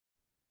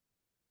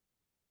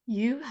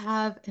You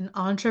have an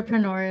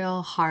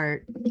entrepreneurial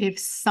heart. If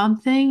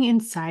something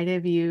inside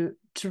of you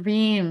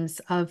dreams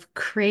of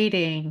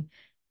creating,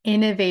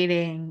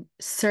 innovating,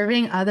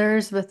 serving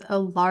others with a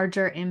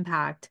larger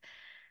impact,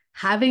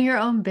 having your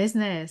own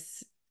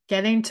business,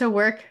 getting to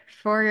work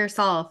for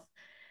yourself,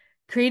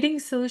 creating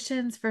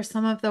solutions for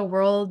some of the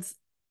world's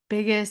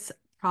biggest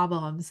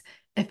problems.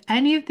 If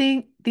any of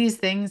these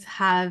things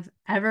have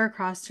ever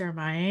crossed your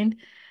mind,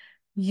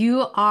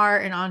 you are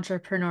an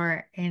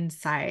entrepreneur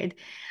inside.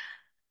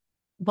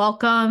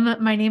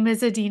 Welcome. My name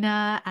is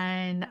Adina,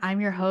 and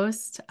I'm your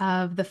host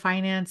of the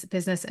Finance,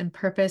 Business, and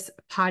Purpose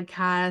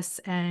podcast.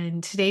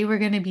 And today we're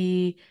going to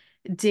be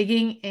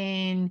digging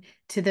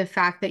into the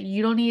fact that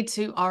you don't need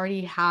to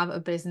already have a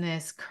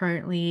business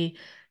currently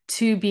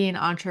to be an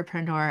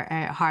entrepreneur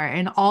at heart.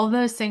 And all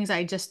those things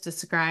I just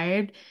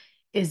described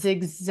is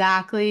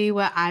exactly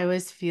what I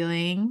was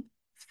feeling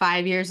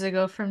 5 years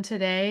ago from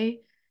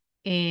today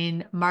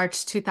in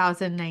March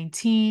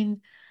 2019.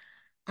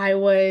 I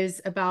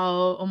was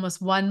about almost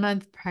 1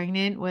 month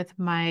pregnant with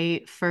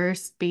my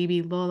first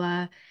baby,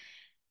 Lola,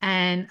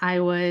 and I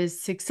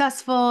was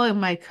successful in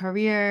my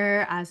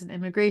career as an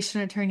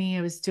immigration attorney.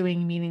 I was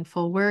doing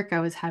meaningful work,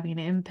 I was having an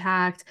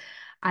impact.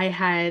 I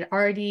had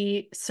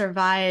already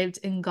survived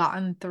and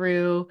gotten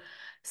through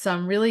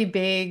some really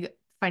big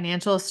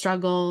financial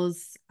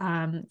struggles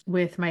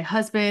with my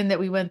husband that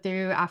we went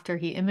through after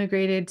he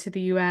immigrated to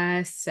the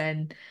US.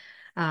 And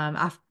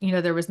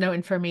there was no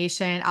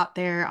information out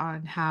there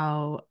on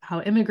how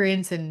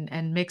immigrants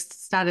and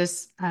mixed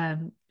status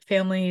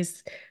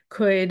families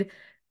could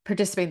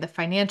participate in the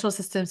financial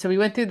system. So we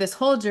went through this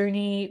whole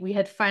journey. We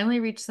had finally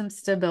reached some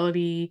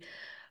stability.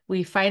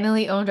 We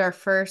finally owned our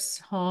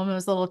first home. It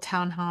was a little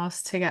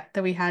townhouse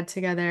that we had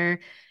together,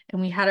 and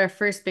we had our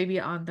first baby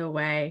on the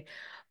way.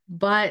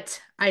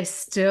 But I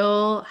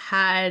still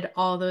had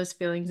all those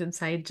feelings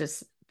inside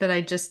just that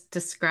I just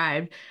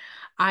described.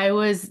 I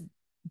was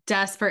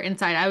desperate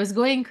inside. I was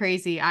going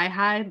crazy.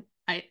 The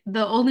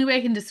only way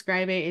I can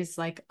describe it is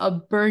like a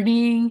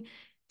burning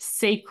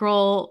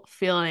sacral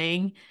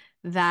feeling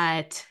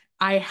that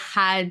I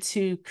had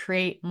to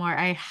create more.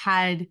 I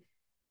had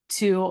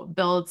to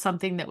build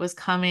something that was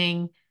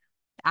coming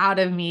out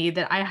of me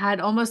that I had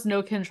almost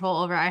no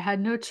control over. I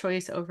had no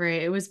choice over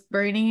it. It was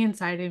burning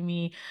inside of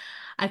me.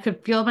 I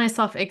could feel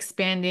myself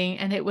expanding,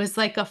 and it was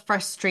like a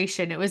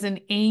frustration. It was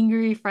an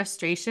angry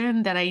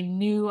frustration that I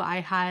knew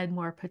I had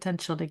more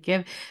potential to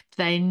give,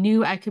 that I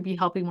knew I could be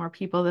helping more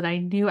people, that I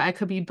knew I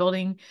could be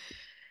building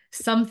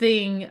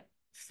something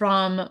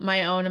from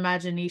my own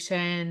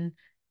imagination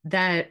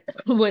that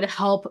would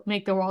help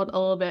make the world a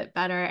little bit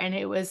better. And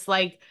it was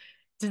like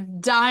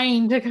just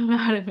dying to come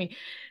out of me.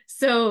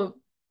 So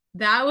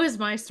that was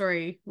my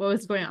story. What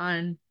was going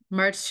on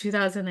March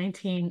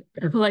 2019?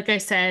 Like I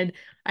said,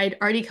 I'd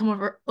already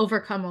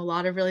overcome a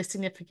lot of really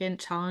significant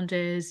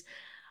challenges.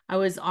 I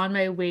was on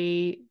my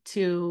way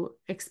to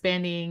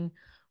expanding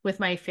with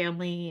my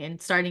family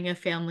and starting a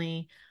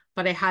family,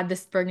 but I had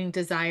this burning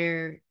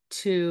desire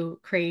to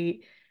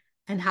create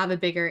and have a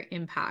bigger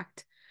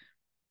impact.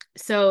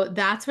 So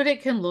that's what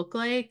it can look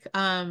like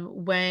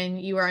when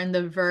you are on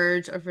the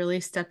verge of really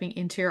stepping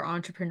into your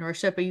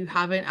entrepreneurship, but you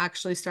haven't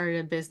actually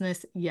started a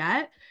business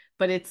yet,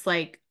 but it's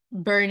like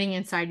burning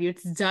inside you.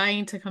 It's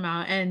dying to come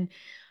out. And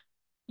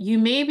you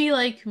may be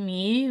like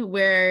me,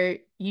 where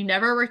you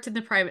never worked in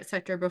the private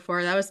sector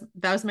before. That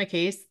was my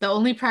case. The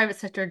only private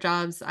sector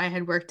jobs I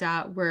had worked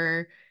at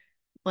were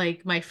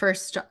like my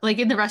first like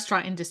in the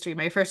restaurant industry,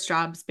 my first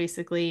jobs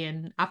basically,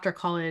 and after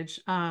college,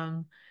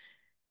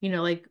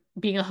 like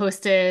being a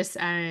hostess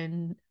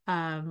and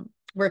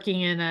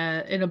working in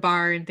a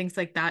bar and things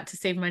like that to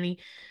save money.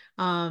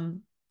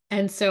 Um,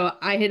 and so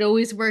I had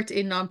always worked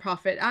in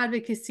nonprofit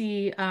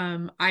advocacy.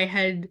 I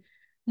had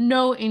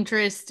no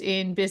interest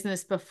in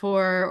business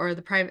before or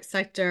the private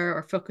sector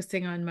or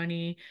focusing on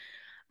money.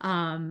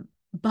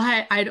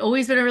 But I'd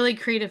always been a really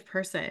creative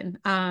person.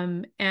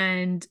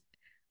 And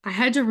I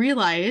had to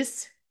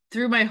realize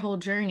through my whole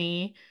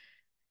journey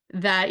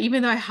that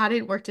even though I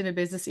hadn't worked in a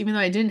business, even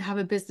though I didn't have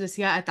a business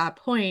yet at that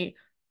point,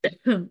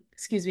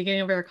 excuse me,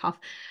 getting over a cough,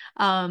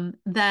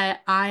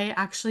 that I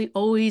actually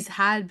always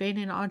had been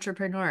an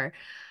entrepreneur.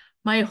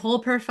 My whole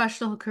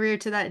professional career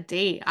to that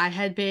date, I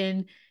had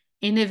been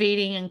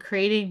innovating and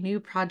creating new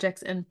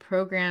projects and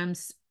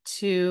programs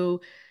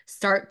to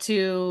start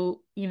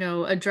to,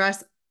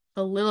 address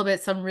a little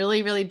bit some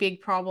really, really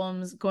big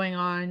problems going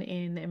on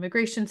in the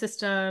immigration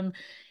system,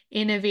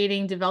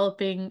 innovating,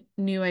 developing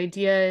new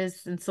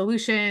ideas and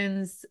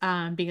solutions,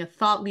 being a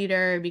thought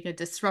leader, being a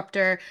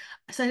disruptor.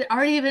 So I'd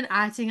already been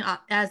acting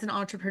as an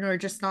entrepreneur,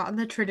 just not in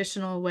the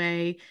traditional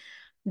way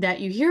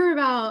that you hear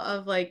about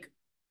of like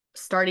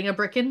starting a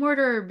brick and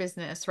mortar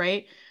business,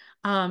 right?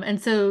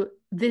 And so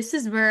this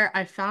is where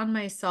I found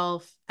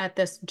myself at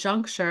this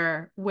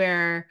juncture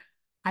where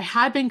I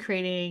had been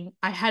creating,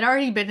 I had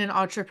already been an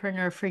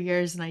entrepreneur for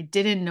years and I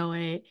didn't know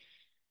it.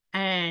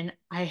 And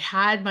I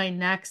had my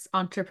next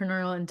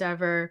entrepreneurial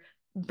endeavor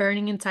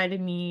burning inside of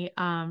me,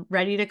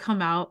 ready to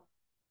come out.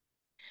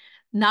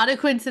 Not a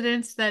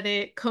coincidence that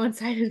it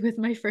coincided with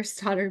my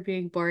first daughter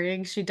being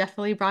boring. She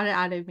definitely brought it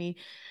out of me.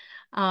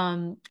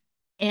 Um,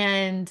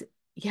 and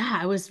yeah,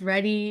 I was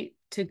ready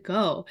to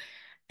go.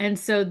 And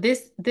so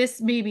this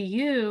may be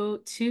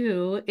you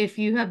too, if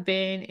you have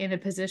been in a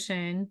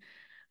position,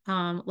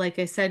 like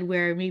I said,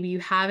 where maybe you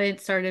haven't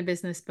started a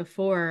business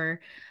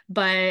before,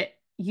 but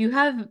you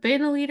have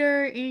been a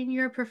leader in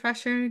your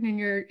profession, in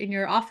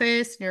your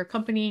office, in your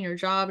company, in your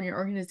job, in your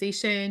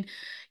organization.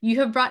 You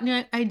have brought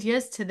new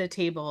ideas to the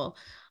table.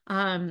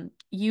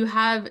 You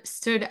have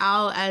stood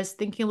out as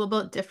thinking a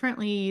little bit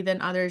differently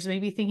than others,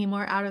 maybe thinking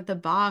more out of the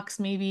box,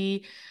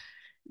 maybe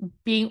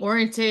being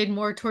oriented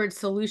more towards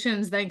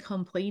solutions than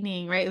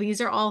complaining, right?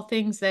 These are all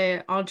things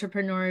that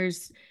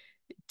entrepreneurs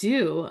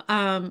do.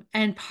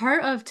 And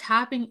part of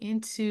tapping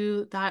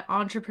into that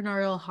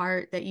entrepreneurial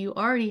heart that you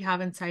already have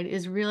inside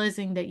is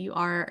realizing that you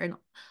are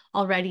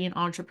already an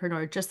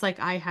entrepreneur, just like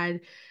I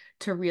had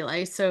to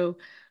realize. So,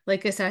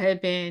 like I said, I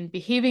had been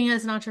behaving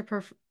as an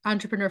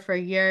entrepreneur for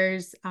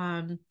years,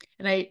 and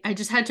I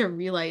just had to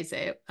realize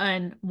it.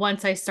 And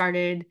once I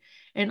started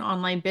an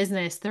online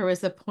business, there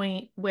was a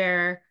point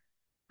where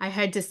I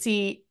had to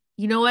see,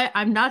 you know what?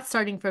 I'm not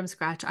starting from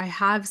scratch. I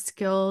have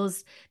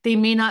skills. They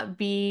may not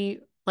be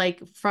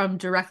like from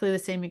directly the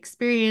same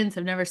experience.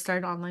 I've never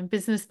started online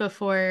business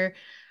before.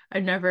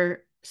 I've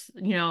never,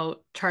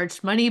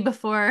 charged money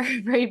before,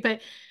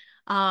 right?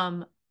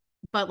 Um,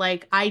 but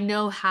like I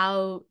know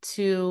how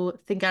to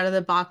think out of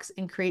the box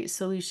and create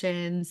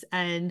solutions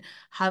and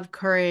have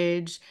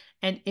courage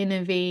and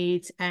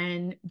innovate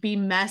and be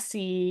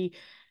messy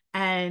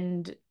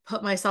and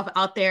put myself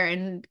out there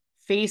and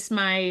face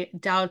my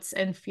doubts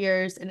and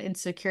fears and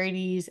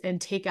insecurities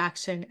and take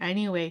action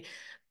anyway.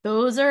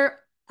 Those are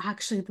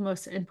actually the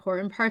most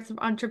important parts of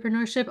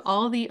entrepreneurship.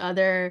 All the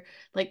other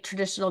like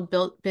traditional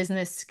built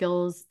business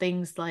skills,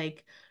 things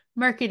like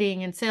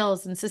marketing and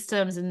sales and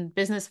systems and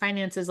business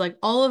finances, like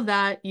all of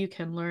that you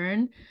can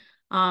learn.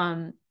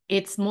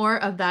 It's more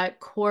of that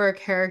core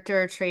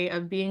character trait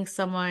of being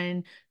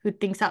someone who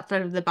thinks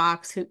outside of the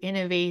box, who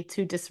innovates,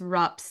 who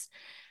disrupts,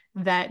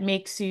 that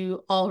makes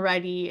you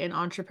already an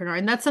entrepreneur.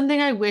 And that's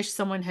something I wish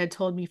someone had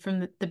told me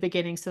from the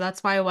beginning. So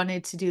that's why I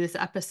wanted to do this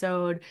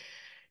episode,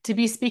 to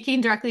be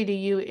speaking directly to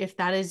you if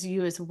that is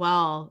you as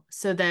well,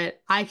 so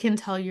that I can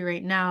tell you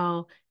right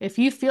now, if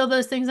you feel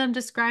those things I'm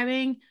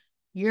describing,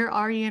 you're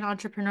already an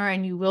entrepreneur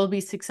and you will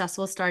be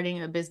successful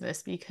starting a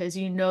business because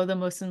you know the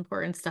most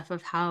important stuff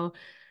of how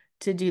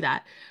to do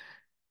that.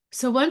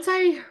 So once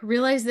I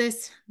realized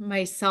this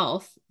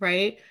myself,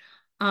 right,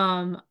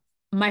 um,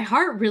 my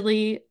heart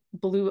really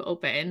blew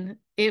open.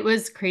 It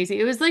was crazy.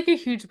 It was like a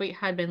huge weight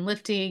had been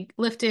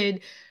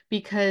lifted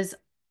because,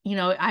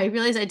 I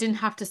realized I didn't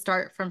have to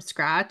start from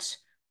scratch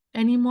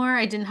anymore.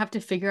 I didn't have to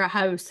figure out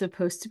how I was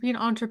supposed to be an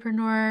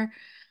entrepreneur.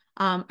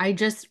 I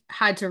just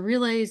had to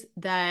realize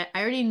that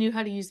I already knew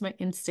how to use my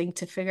instinct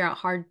to figure out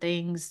hard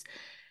things,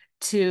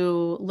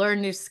 to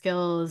learn new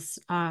skills.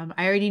 I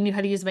already knew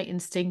how to use my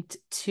instinct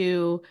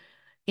to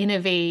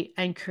innovate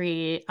and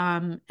create.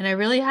 And I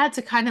really had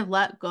to kind of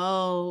let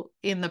go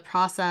in the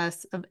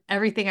process of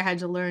everything I had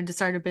to learn to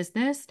start a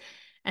business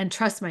and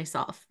trust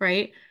myself,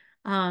 right?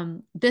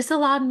 This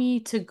allowed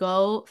me to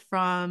go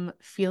from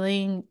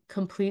feeling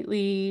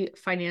completely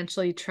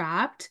financially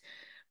trapped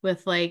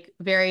with like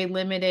very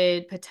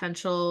limited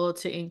potential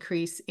to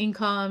increase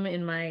income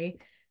in my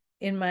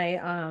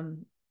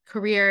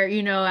career,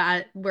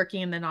 at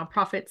working in the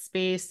nonprofit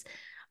space,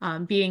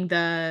 being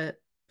the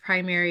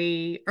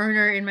primary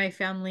earner in my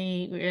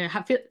family,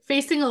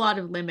 facing a lot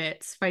of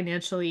limits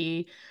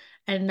financially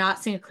and not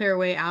seeing a clear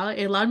way out.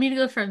 It allowed me to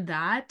go from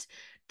that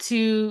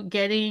to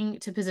getting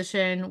to a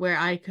position where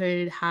I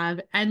could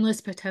have endless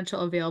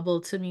potential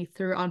available to me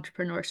through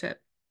entrepreneurship.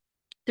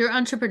 Through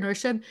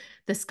entrepreneurship,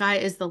 the sky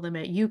is the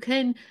limit. You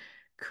can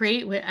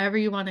create whatever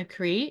you want to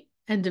create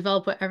and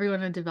develop whatever you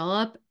want to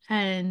develop,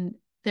 and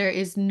there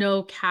is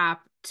no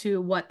cap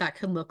to what that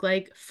can look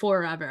like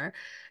forever.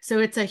 So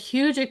it's a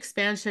huge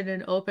expansion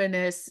and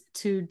openness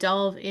to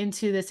delve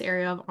into this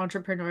area of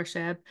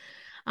entrepreneurship.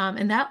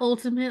 And that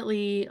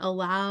ultimately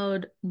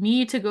allowed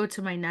me to go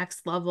to my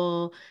next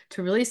level,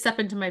 to really step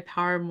into my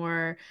power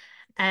more,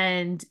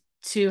 and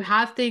to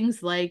have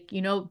things like,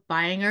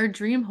 buying our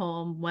dream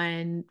home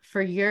when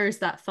for years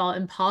that felt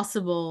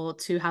impossible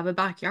to have a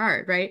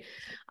backyard, right?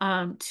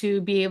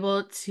 To be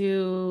able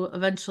to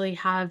eventually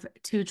have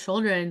two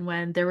children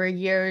when there were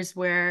years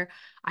where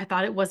I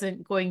thought it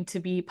wasn't going to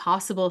be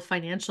possible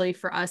financially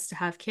for us to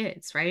have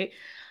kids, right?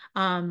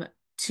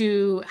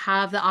 To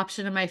have the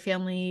option in my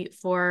family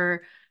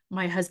for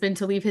my husband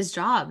to leave his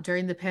job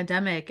during the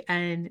pandemic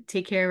and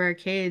take care of our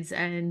kids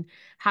and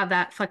have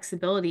that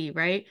flexibility,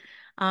 right?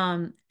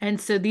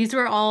 And so these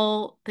were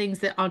all things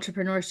that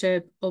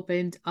entrepreneurship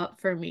opened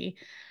up for me.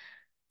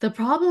 The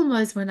problem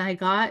was when I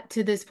got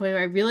to this point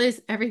where I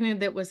realized everything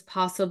that was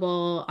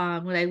possible,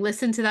 when I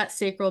listened to that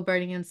sacral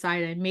burning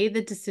inside, I made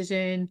the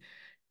decision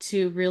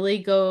to really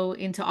go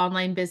into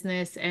online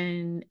business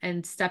and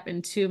step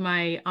into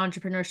my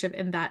entrepreneurship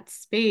in that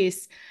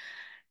space.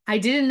 I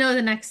didn't know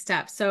the next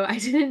step. So I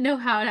didn't know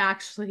how to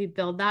actually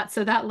build that.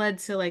 So that led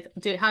to like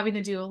having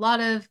to do a lot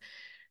of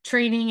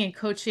training and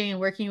coaching and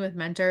working with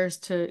mentors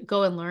to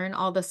go and learn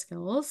all the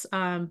skills.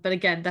 But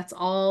again, that's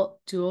all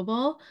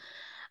doable.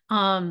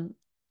 Um,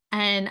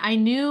 and I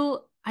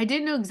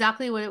didn't know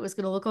exactly what it was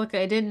going to look like.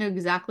 I didn't know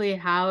exactly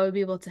how I would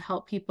be able to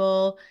help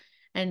people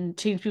and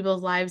change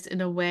people's lives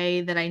in a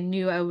way that I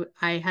knew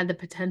I had the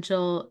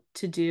potential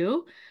to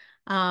do.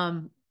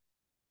 Um,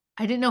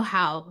 I didn't know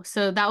how.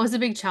 So that was a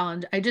big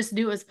challenge. I just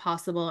knew it was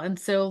possible. And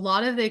so a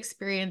lot of the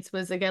experience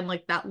was again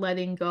like that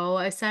letting go,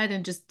 I said,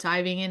 and just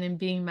diving in and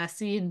being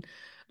messy and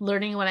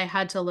learning what I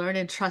had to learn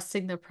and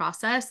trusting the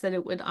process that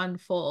it would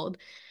unfold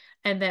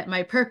and that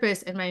my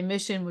purpose and my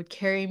mission would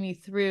carry me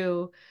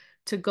through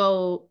to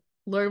go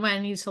learn what I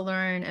needed to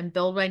learn and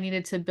build what I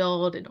needed to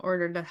build in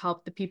order to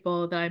help the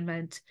people that I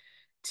meant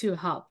to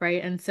help,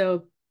 right? And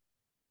so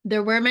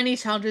there were many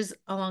challenges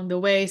along the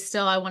way.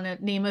 Still, I want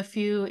to name a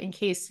few in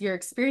case you're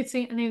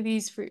experiencing any of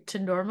these to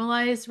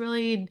normalize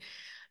really and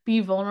be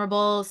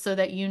vulnerable so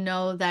that you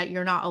know that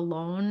you're not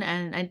alone.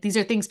 And these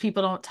are things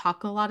people don't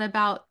talk a lot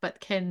about, but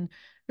can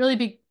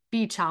really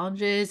be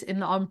challenges in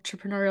the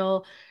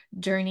entrepreneurial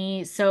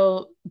journey.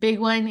 So big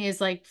one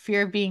is like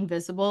fear of being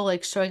visible,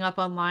 like showing up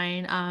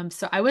online.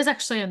 So I was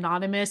actually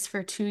anonymous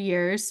for 2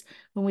 years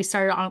when we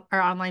started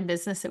our online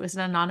business. It was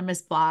an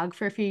anonymous blog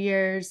for a few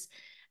years.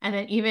 And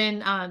then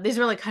even these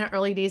were like kind of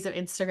early days of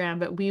Instagram,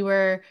 but we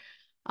were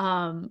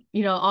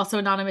also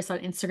anonymous on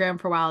Instagram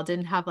for a while,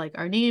 didn't have like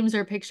our names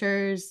or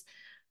pictures.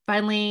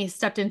 Finally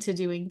stepped into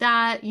doing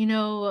that,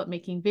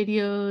 making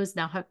videos.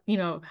 Now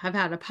have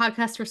had a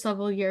podcast for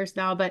several years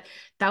now, but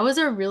that was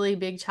a really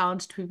big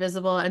challenge to be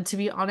visible. And to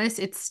be honest,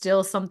 it's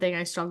still something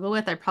I struggle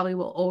with. I probably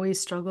will always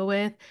struggle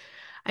with.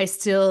 I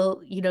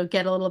still,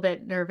 get a little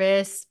bit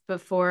nervous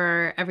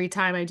before every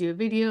time I do a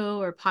video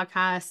or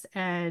podcast.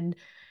 And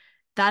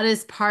that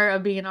is part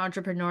of being an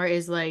entrepreneur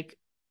is like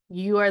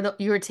you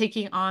are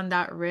taking on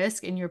that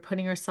risk and you're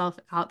putting yourself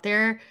out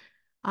there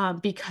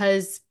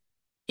because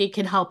it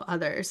can help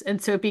others.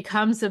 And so it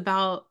becomes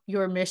about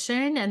your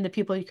mission and the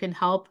people you can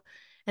help.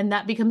 And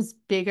that becomes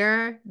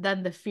bigger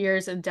than the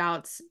fears and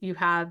doubts you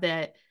have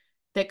that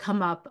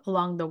come up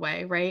along the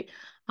way, right?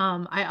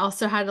 I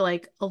also had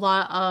like a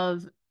lot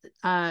of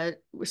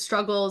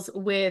struggles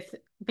with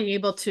being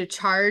able to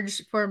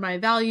charge for my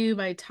value,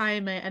 my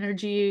time, my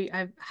energy.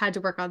 I've had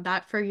to work on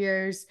that for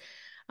years.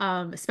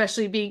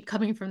 Especially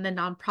coming from the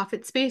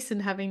nonprofit space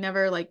and having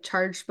never like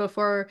charged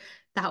before,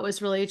 that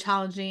was really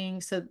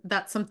challenging. So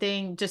that's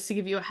something just to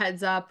give you a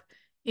heads up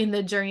in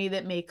the journey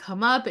that may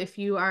come up if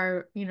you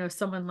are,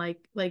 someone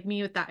like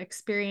me with that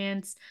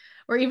experience,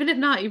 or even if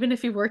not, even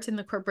if you've worked in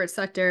the corporate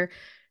sector,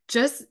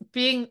 just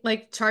being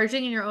like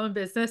charging in your own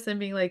business and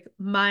being like,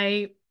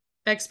 my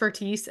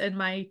expertise and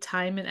my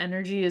time and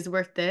energy is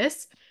worth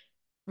this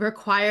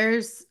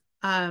requires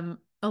a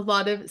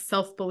lot of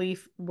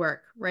self-belief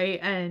work, right?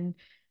 And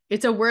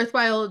it's a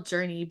worthwhile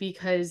journey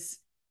because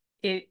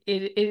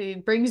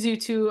it brings you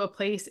to a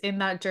place in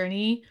that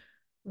journey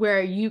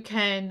where you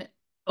can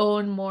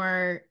own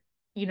more,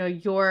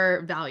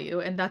 your value.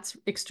 And that's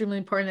extremely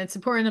important. It's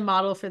important to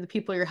model for the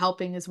people you're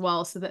helping as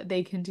well so that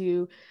they can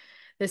do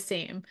the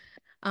same.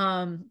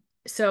 Um,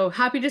 so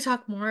happy to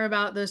talk more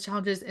about those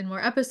challenges in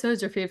more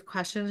episodes, or if you have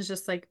questions,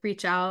 just like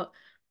reach out.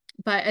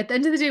 But at the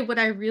end of the day, what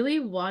I really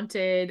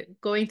wanted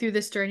going through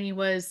this journey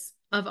was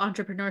of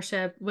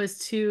entrepreneurship was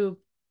to,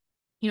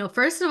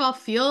 first of all,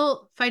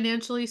 feel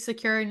financially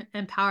secure and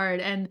empowered.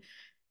 And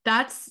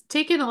that's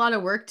taken a lot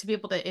of work to be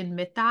able to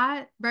admit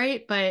that,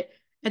 right? But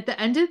at the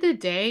end of the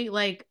day,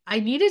 like I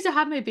needed to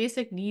have my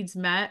basic needs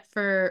met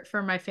for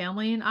my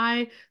family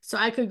and so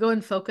I could go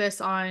and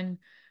focus on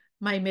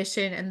my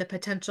mission and the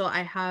potential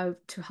I have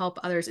to help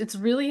others. It's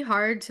really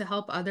hard to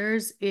help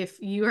others if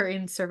you are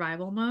in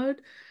survival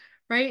mode,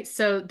 right?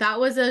 So that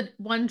was a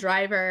one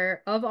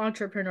driver of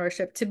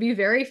entrepreneurship, to be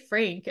very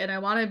frank. And I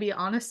want to be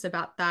honest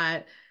about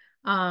that.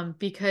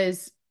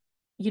 Because,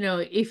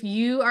 if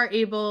you are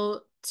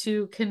able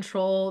to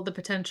control the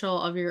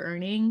potential of your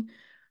earning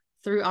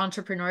through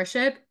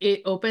entrepreneurship,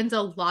 it opens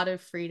a lot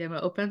of freedom.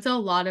 It opens a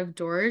lot of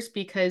doors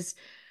because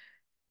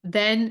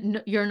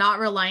then you're not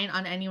reliant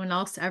on anyone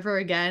else ever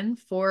again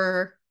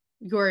for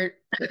your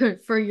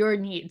for your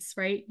needs,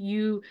 right?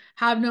 You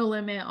have no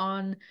limit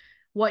on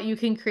what you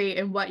can create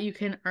and what you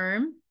can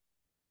earn.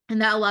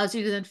 And that allows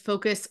you to then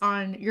focus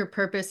on your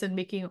purpose and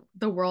making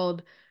the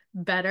world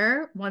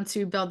better once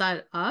you build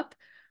that up.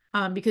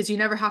 Because you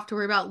never have to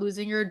worry about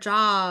losing your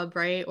job,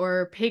 right?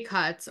 Or pay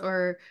cuts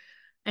or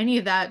any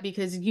of that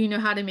because you know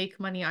how to make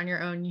money on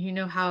your own. You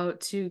know how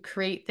to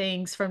create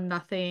things from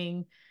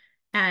nothing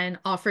and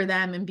offer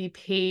them and be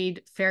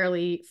paid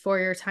fairly for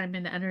your time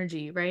and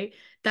energy, right?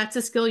 That's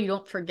a skill you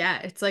don't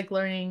forget. It's like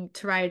learning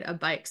to ride a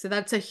bike. So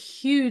that's a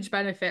huge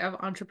benefit of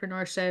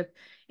entrepreneurship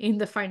in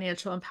the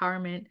financial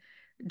empowerment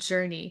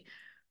journey.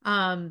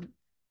 And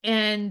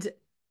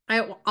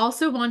I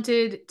also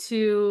wanted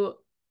to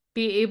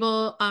be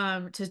able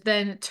to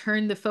then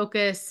turn the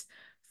focus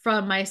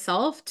from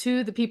myself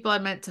to the people I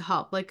meant to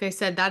help. Like I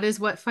said, that is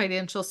what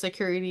financial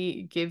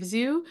security gives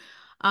you.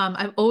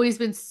 I've always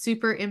been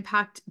super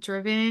impact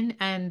driven,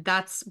 and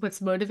that's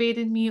what's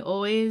motivated me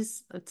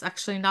always. It's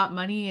actually not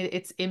money,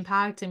 it's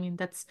impact. I mean,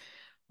 that's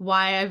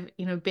why I've,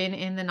 been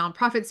in the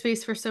nonprofit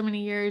space for so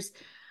many years.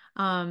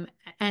 Um,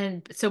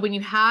 and so when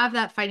you have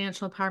that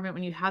financial empowerment,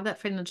 when you have that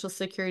financial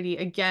security,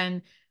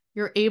 again,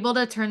 you're able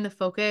to turn the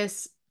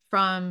focus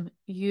from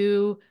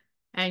you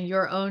and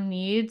your own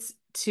needs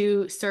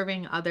to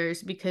serving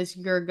others because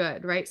you're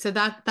good, right? So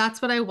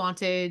that's what I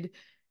wanted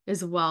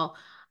as well.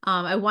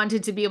 I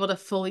wanted to be able to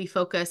fully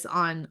focus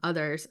on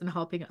others and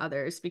helping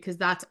others because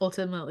that's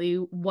ultimately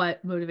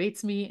what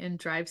motivates me and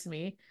drives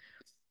me.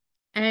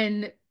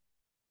 And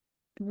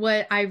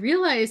what I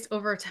realized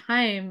over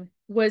time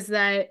was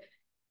that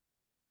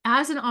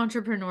as an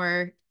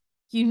entrepreneur,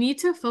 you need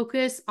to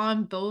focus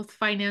on both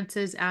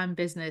finances and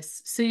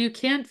business. So you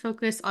can't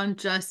focus on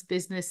just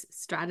business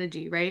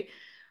strategy, right?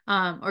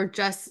 Or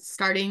just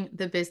starting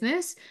the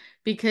business.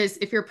 Because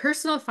if your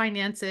personal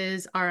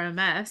finances are a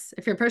mess,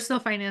 if your personal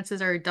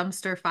finances are a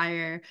dumpster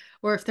fire,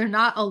 or if they're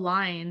not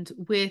aligned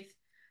with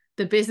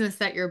the business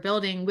that you're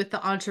building, with the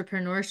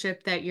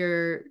entrepreneurship that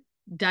you're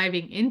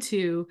diving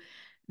into,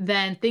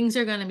 then things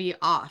are going to be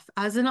off.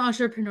 As an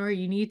entrepreneur,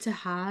 you need to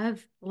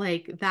have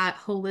like that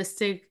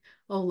holistic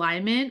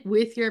alignment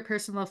with your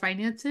personal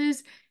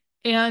finances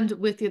and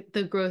with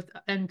the growth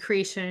and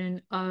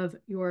creation of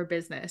your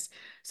business.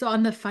 So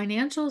on the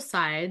financial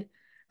side,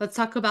 let's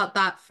talk about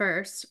that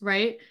first,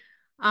 right?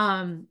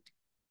 Um,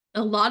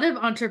 a lot of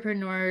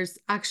entrepreneurs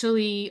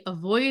actually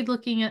avoid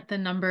looking at the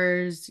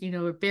numbers,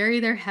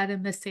 bury their head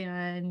in the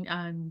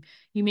sand.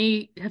 You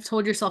may have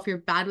told yourself you're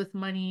bad with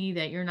money,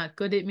 that you're not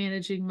good at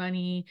managing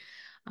money.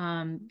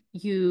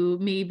 You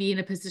may be in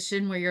a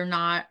position where you're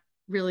not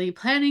really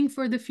planning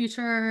for the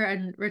future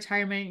and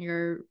retirement.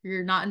 You're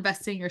not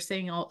investing. You're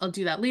saying, I'll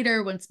do that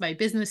later once my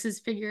business is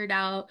figured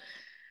out.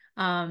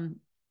 Um,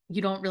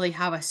 you don't really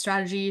have a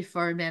strategy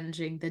for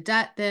managing the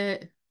debt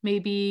that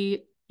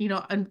maybe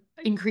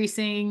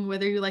increasing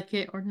whether you like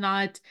it or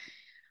not.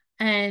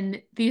 And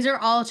these are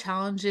all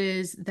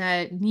challenges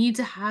that need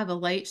to have a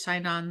light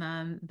shine on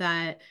them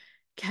that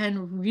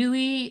can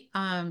really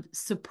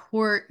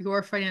support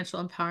your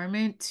financial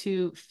empowerment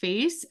to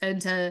face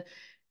and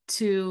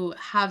to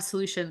have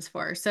solutions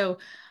for. So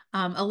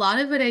a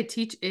lot of what I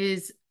teach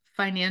is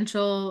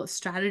financial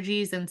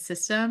strategies and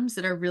systems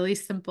that are really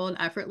simple and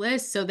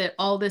effortless so that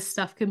all this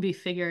stuff can be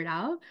figured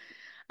out,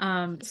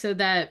 so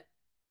that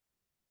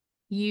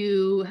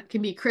you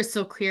can be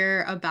crystal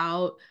clear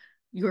about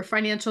your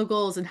financial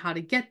goals and how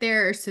to get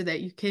there so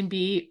that you can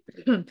be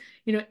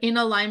in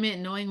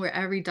alignment, knowing where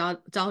every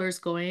dollar is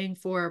going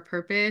for a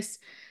purpose,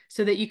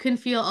 so that you can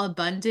feel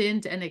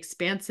abundant and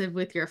expansive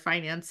with your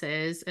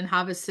finances and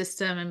have a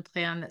system and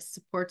plan that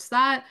supports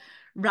that,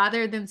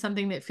 rather than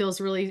something that feels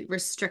really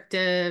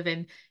restrictive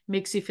and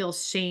makes you feel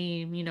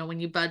shame, when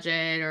you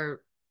budget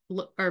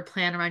or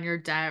plan around your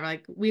diet.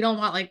 Like, we don't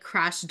want like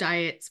crash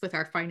diets with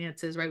our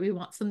finances, right? We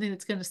want something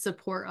that's going to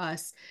support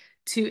us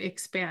to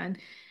expand.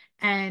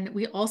 And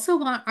we also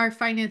want our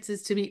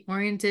finances to be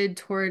oriented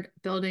toward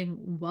building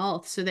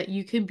wealth so that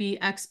you can be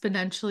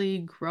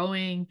exponentially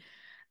growing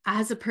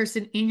as a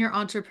person in your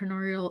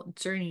entrepreneurial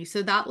journey.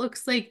 So that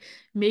looks like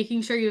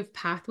making sure you have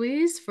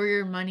pathways for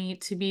your money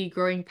to be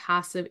growing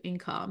passive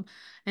income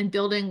and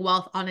building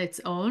wealth on its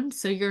own.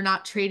 So you're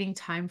not trading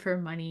time for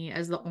money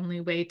as the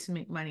only way to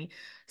make money.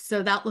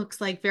 So that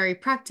looks like very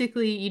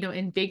practically,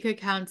 in bank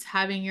accounts,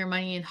 having your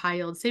money in high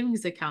yield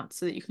savings accounts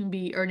so that you can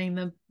be earning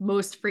the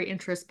most free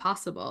interest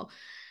possible.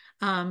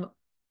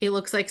 It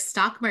looks like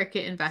stock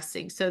market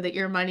investing so that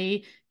your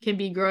money can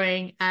be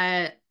growing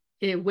at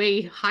a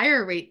way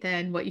higher rate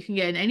than what you can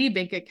get in any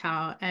bank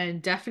account,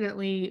 and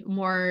definitely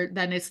more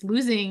than it's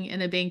losing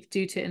in a bank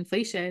due to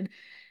inflation,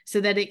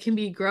 so that it can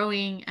be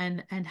growing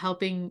and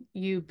helping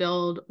you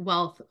build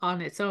wealth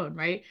on its own,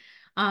 right?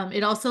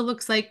 It also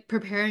looks like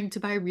preparing to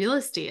buy real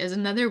estate as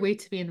another way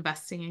to be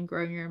investing and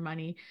growing your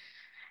money,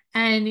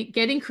 and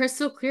getting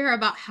crystal clear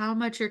about how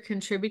much you're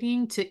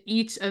contributing to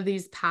each of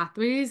these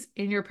pathways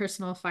in your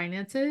personal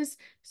finances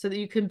so that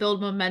you can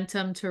build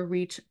momentum to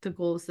reach the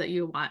goals that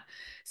you want.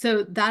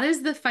 So that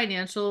is the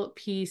financial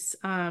piece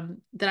that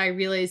I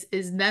realize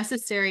is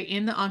necessary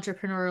in the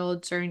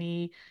entrepreneurial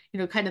journey,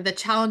 kind of the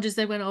challenges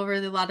I went over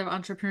that a lot of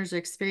entrepreneurs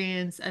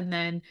experience, and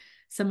then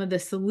some of the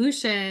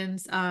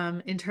solutions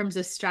in terms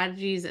of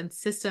strategies and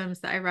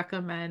systems that I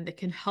recommend that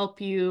can help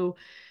you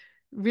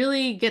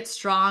really get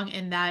strong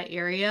in that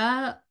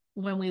area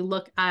when we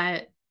look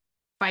at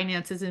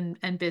finances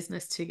and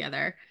business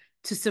together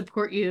to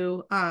support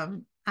you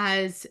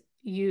as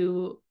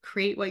you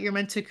create what you're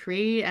meant to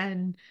create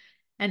and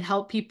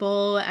help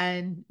people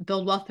and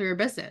build wealth through your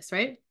business,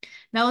 right?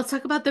 Now let's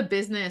talk about the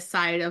business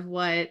side of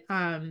what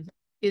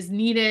is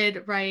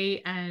needed,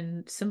 right?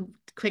 And some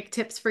quick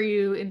tips for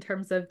you in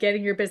terms of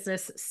getting your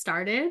business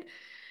started.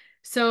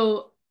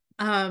 So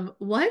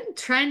one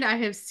trend I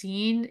have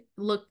seen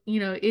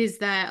is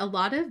that a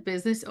lot of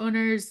business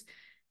owners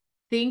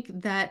think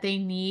that they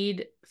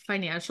need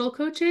financial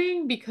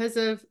coaching because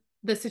of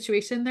the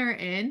situation they're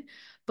in.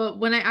 But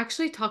when I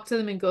actually talk to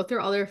them and go through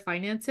all their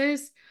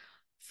finances,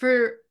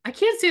 for I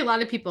can't say a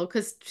lot of people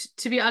because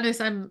to be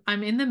honest, I'm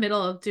in the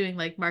middle of doing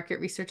like market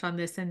research on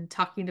this and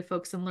talking to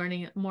folks and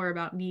learning more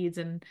about needs.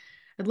 And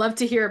I'd love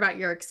to hear about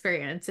your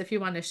experience. If you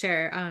want to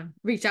share,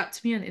 reach out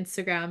to me on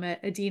Instagram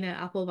at Adina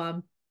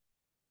Applebaum.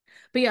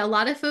 But yeah, a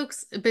lot of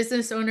folks,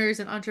 business owners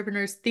and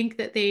entrepreneurs think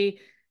that they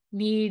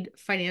need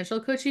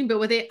financial coaching, but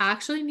what they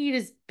actually need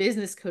is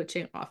business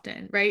coaching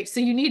often, right? So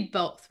you need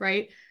both,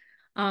 right?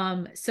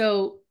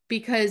 So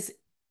because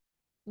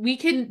we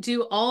can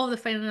do all of the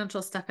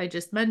financial stuff I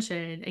just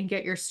mentioned and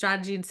get your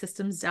strategy and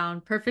systems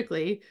down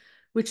perfectly,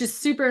 which is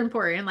super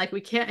important. Like we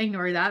can't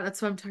ignore that.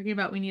 That's what I'm talking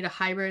about. We need a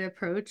hybrid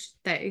approach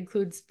that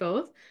includes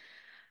both.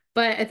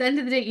 But at the end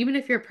of the day, even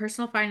if your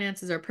personal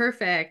finances are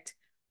perfect,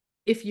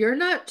 if you're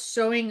not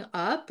showing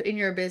up in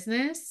your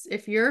business,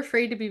 if you're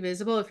afraid to be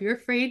visible, if you're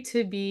afraid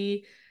to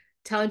be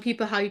telling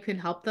people how you can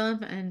help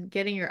them and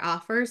getting your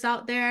offers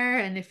out there,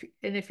 and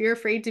if you're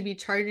afraid to be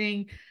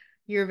charging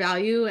your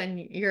value and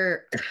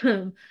you're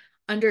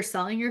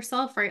underselling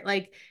yourself, right?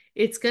 Like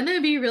it's going to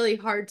be really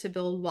hard to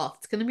build wealth.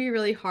 It's going to be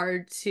really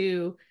hard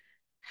to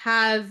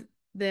have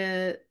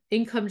the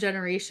income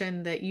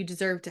generation that you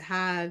deserve to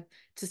have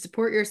to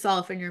support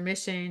yourself and your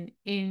mission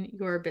in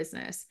your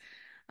business.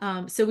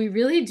 So we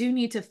really do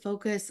need to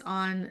focus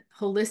on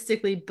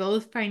holistically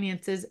both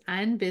finances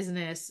and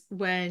business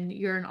when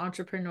you're an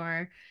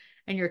entrepreneur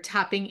and you're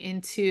tapping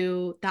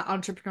into that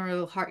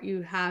entrepreneurial heart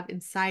you have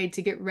inside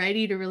to get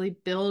ready to really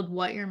build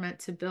what you're meant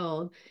to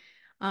build.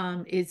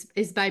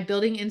 Is by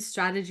building in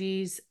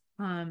strategies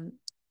and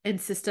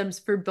systems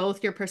for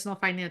both your personal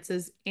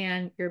finances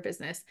and your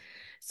business.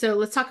 So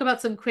let's talk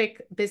about some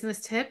quick business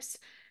tips.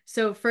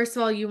 So first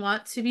of all, you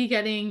want to be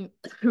getting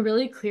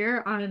really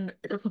clear on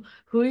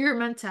who you're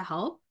meant to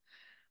help,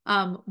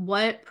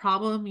 what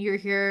problem you're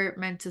here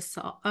meant to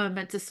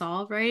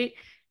solve, right?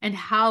 And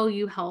how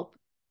you help,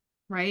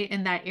 right,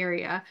 in that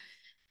area.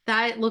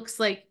 That looks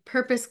like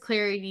purpose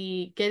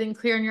clarity, getting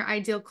clear on your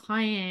ideal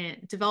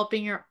client,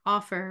 developing your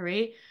offer,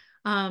 right?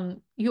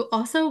 You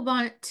also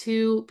want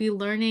to be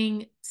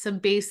learning some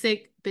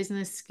basic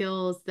business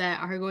skills that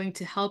are going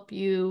to help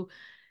you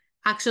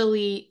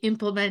actually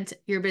implement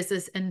your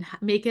business and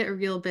make it a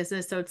real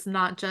business. So it's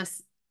not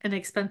just an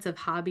expensive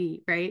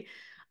hobby, right?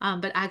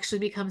 But actually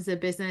becomes a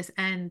business.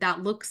 And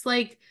that looks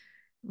like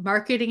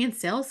marketing and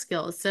sales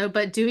skills. So,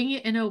 but doing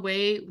it in a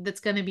way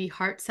that's going to be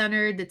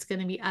heart-centered, that's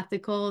going to be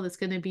ethical, that's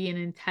going to be in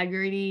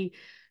integrity,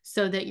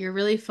 so that you're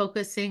really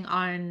focusing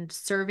on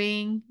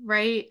serving,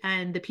 right?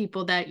 And the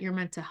people that you're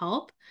meant to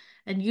help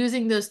and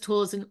using those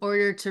tools in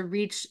order to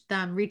reach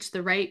them, reach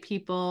the right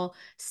people,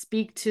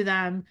 speak to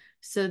them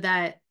so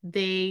that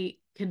they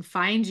can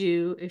find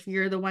you if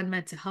you're the one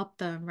meant to help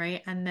them,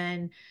 right? And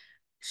then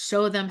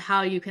show them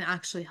how you can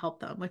actually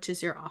help them, which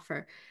is your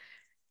offer.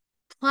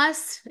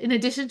 Plus, in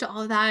addition to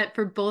all that,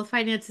 for both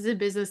finances and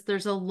business,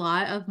 there's a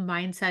lot of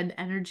mindset and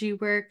energy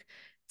work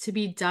to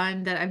be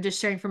done that I'm just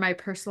sharing from my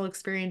personal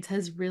experience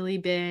has really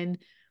been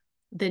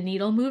the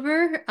needle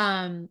mover.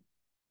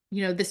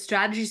 The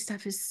strategy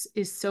stuff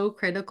is so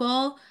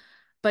critical,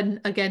 but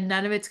again,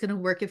 none of it's going to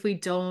work if we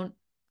don't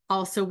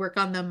also work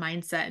on the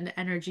mindset and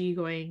energy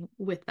going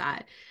with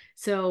that.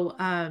 So,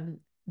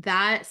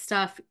 that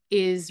stuff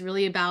is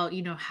really about,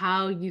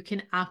 how you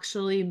can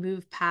actually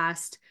move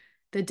past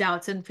the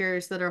doubts and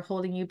fears that are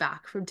holding you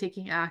back from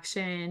taking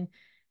action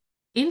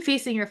in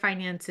facing your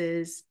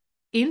finances,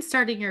 in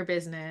starting your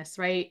business,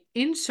 right?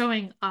 In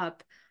showing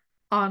up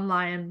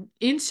online,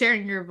 in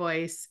sharing your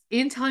voice,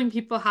 in telling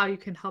people how you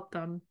can help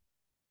them,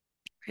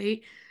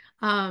 right?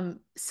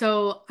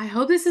 So I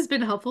hope this has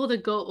been helpful to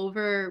go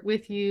over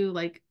with you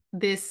like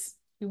this,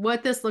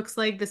 what this looks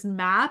like, this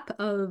map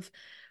of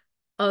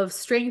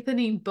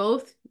strengthening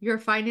both your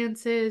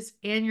finances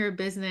and your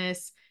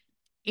business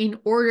in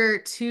order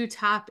to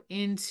tap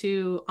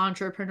into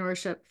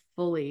entrepreneurship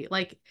fully.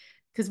 Like,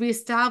 because we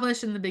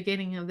established in the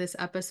beginning of this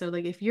episode,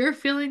 like if you're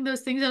feeling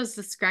those things I was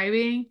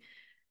describing,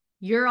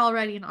 you're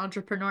already an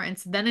entrepreneur. And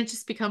so then it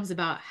just becomes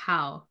about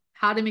how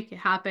to make it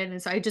happen.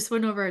 And so I just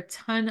went over a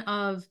ton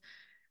of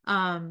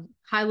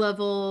high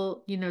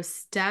level,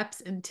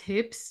 steps and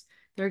tips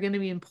that are going to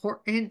be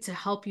important to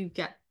help you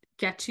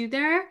get you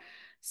there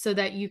so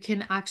that you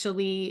can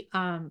actually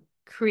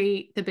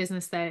create the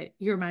business that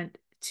you're meant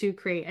to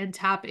create and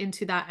tap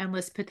into that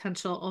endless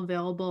potential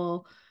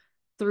available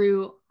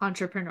through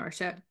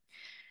entrepreneurship.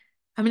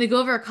 I'm going to go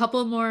over a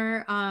couple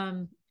more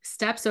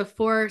steps. So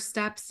 4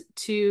 steps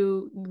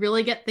to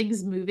really get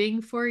things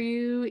moving for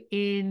you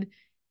in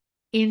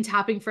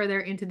tapping further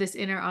into this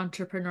inner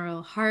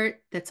entrepreneurial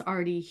heart that's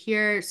already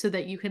here so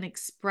that you can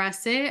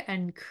express it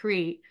and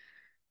create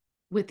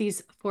with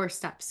these 4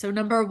 steps. So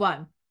number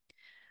 1,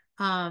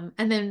 and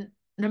then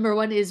number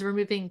 1 is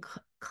removing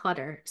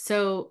clutter.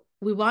 So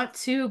we want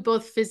to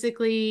both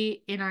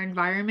physically in our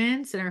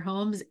environments, in our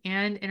homes,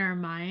 and in our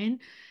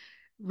mind,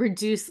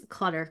 reduce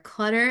clutter.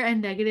 Clutter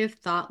and negative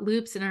thought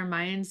loops in our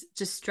minds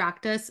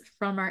distract us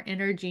from our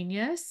inner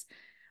genius.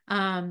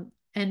 and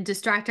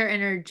distract our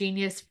inner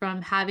genius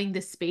from having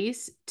the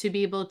space to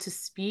be able to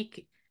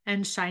speak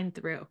and shine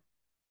through.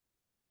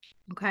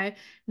 Okay.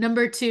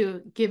 Number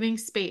two, giving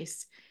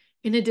space.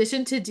 In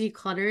addition to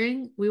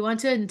decluttering, we want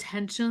to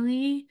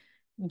intentionally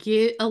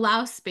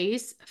allow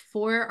space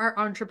for our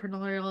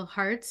entrepreneurial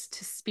hearts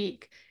to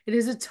speak. It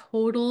is a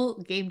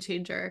total game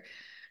changer.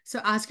 So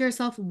ask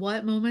yourself,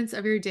 what moments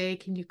of your day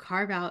can you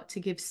carve out to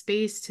give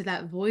space to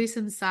that voice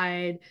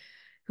inside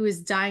who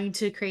is dying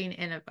to create and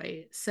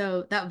innovate?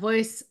 So that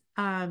voice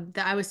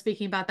that I was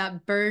speaking about,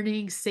 that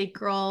burning,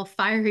 sacral,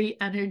 fiery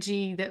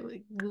energy that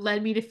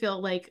led me to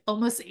feel like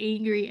almost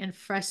angry and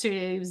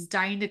frustrated. It was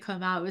dying to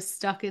come out. It was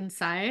stuck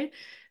inside,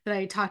 that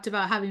I talked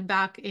about having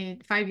back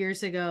in 5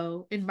 years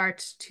ago in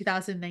March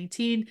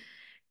 2019.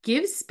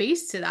 Give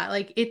space to that.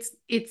 Like it's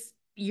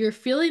you're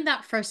feeling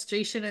that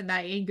frustration and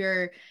that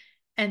anger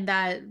and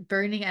that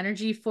burning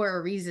energy for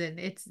a reason.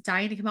 It's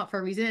dying to come out for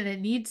a reason, and it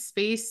needs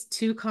space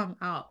to come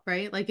out,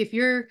 right? Like if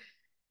you're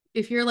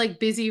like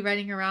busy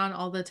running around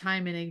all the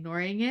time and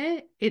ignoring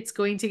it, it's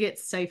going to get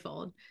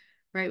stifled,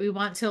 right? We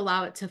want to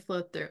allow it to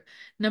flow through.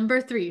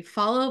 Number three,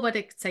 follow what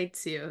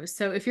excites you.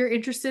 So if you're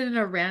interested in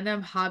a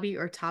random hobby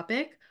or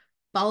topic,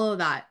 follow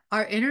that.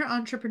 Our inner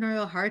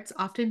entrepreneurial hearts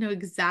often know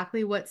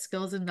exactly what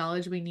skills and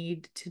knowledge we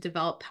need to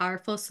develop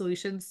powerful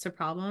solutions to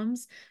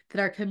problems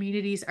that our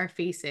communities are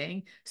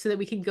facing so that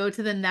we can go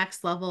to the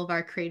next level of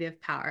our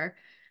creative power.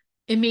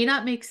 It may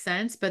not make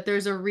sense, but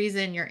there's a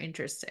reason you're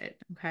interested.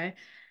 Okay.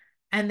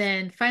 And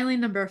then finally,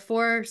 number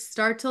four,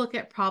 start to look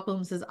at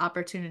problems as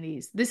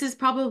opportunities. This is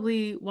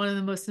probably one of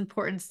the most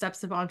important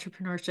steps of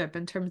entrepreneurship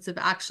in terms of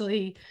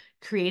actually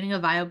creating a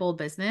viable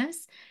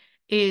business,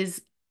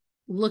 is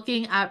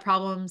looking at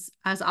problems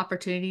as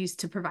opportunities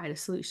to provide a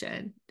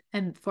solution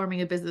and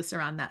forming a business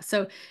around that.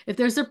 So if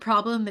there's a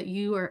problem that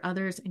you or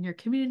others in your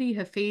community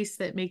have faced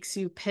that makes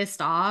you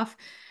pissed off,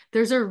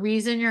 there's a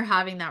reason you're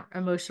having that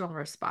emotional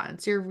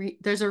response.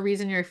 There's a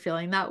reason you're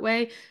feeling that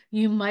way.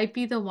 You might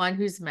be the one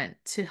who's meant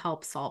to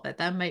help solve it.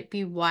 That might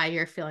be why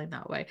you're feeling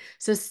that way.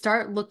 So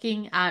start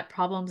looking at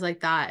problems like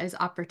that as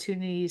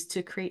opportunities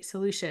to create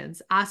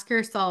solutions. Ask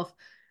yourself,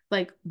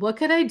 like, what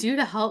could I do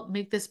to help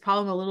make this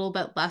problem a little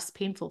bit less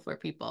painful for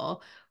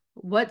people?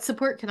 What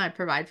support can I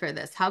provide for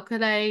this? How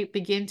could I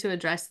begin to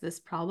address this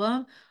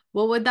problem?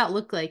 What would that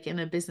look like in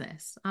a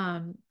business?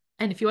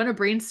 And if you want to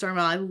brainstorm,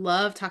 I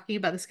love talking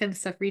about this kind of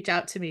stuff, reach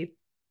out to me.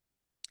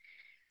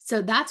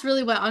 So that's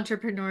really what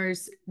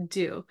entrepreneurs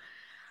do.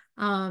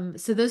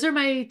 So those are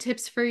my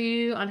tips for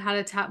you on how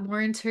to tap more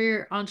into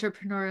your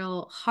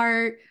entrepreneurial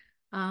heart,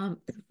 um,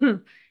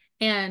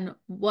 and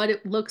what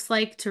it looks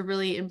like to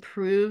really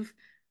improve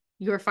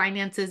your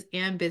finances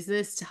and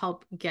business to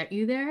help get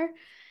you there.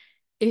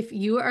 If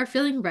you are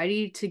feeling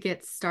ready to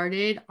get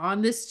started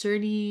on this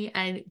journey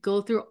and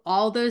go through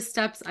all those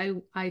steps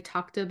I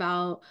talked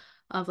about,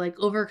 of like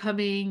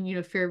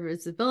overcoming, fear of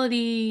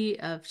visibility,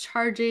 of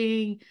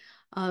charging,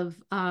 of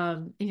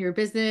in your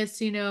business,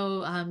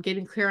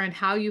 getting clear on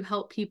how you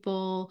help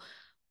people,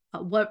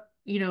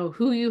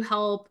 who you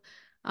help,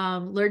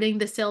 learning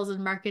the sales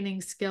and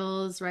marketing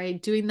skills,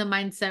 right? Doing the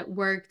mindset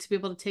work to be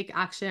able to take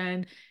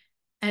action,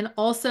 and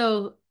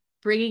also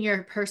bringing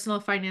your personal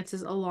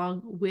finances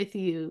along with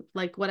you,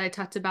 like what I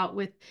talked about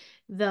with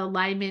the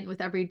alignment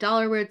with every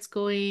dollar, where it's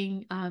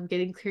going,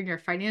 getting clear on your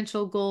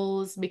financial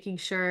goals, making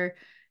sure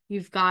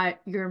you've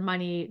got your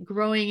money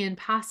growing in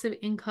passive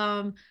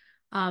income,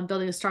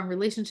 building a strong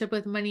relationship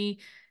with money.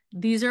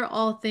 These are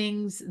all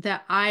things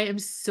that I am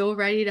so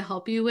ready to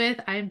help you with.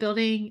 I'm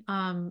building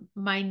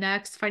my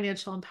next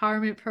financial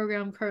empowerment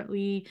program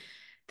currently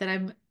that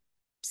I'm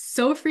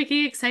so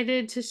freaking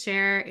excited to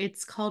share.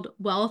 It's called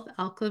Wealth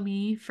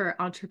Alchemy for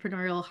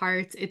Entrepreneurial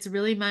Hearts. It's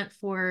really meant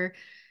for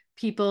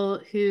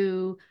people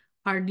who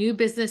are new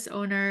business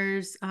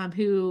owners,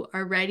 who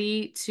are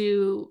ready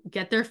to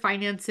get their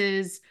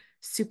finances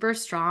super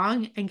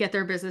strong and get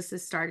their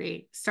businesses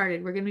started.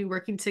 We're going to be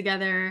working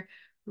together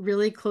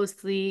really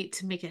closely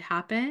to make it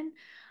happen.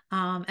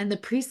 And the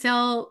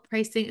pre-sale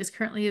pricing is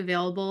currently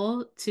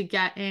available to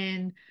get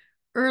in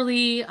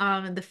early.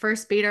 The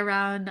first beta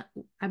round,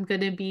 I'm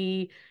going to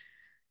be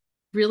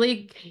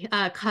really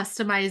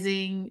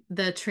customizing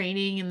the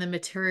training and the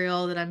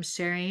material that I'm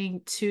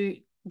sharing to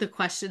the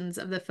questions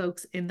of the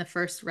folks in the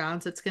first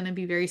round. So it's going to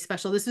be very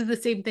special. This is the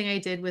same thing I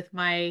did with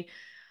my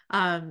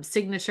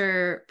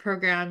signature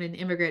program in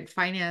immigrant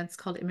finance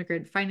called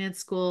Immigrant Finance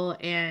School.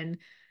 And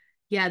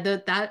yeah,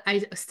 that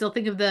I still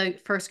think of the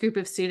first group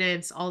of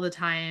students all the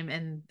time,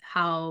 and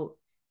how,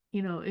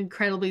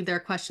 incredibly their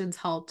questions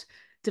helped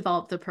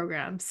develop the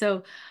program.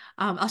 So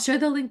I'll share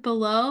the link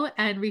below,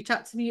 and reach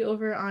out to me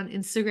over on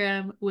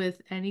Instagram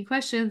with any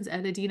questions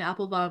at Adina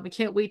Applebaum. I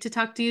can't wait to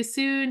talk to you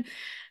soon.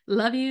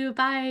 Love you.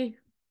 Bye.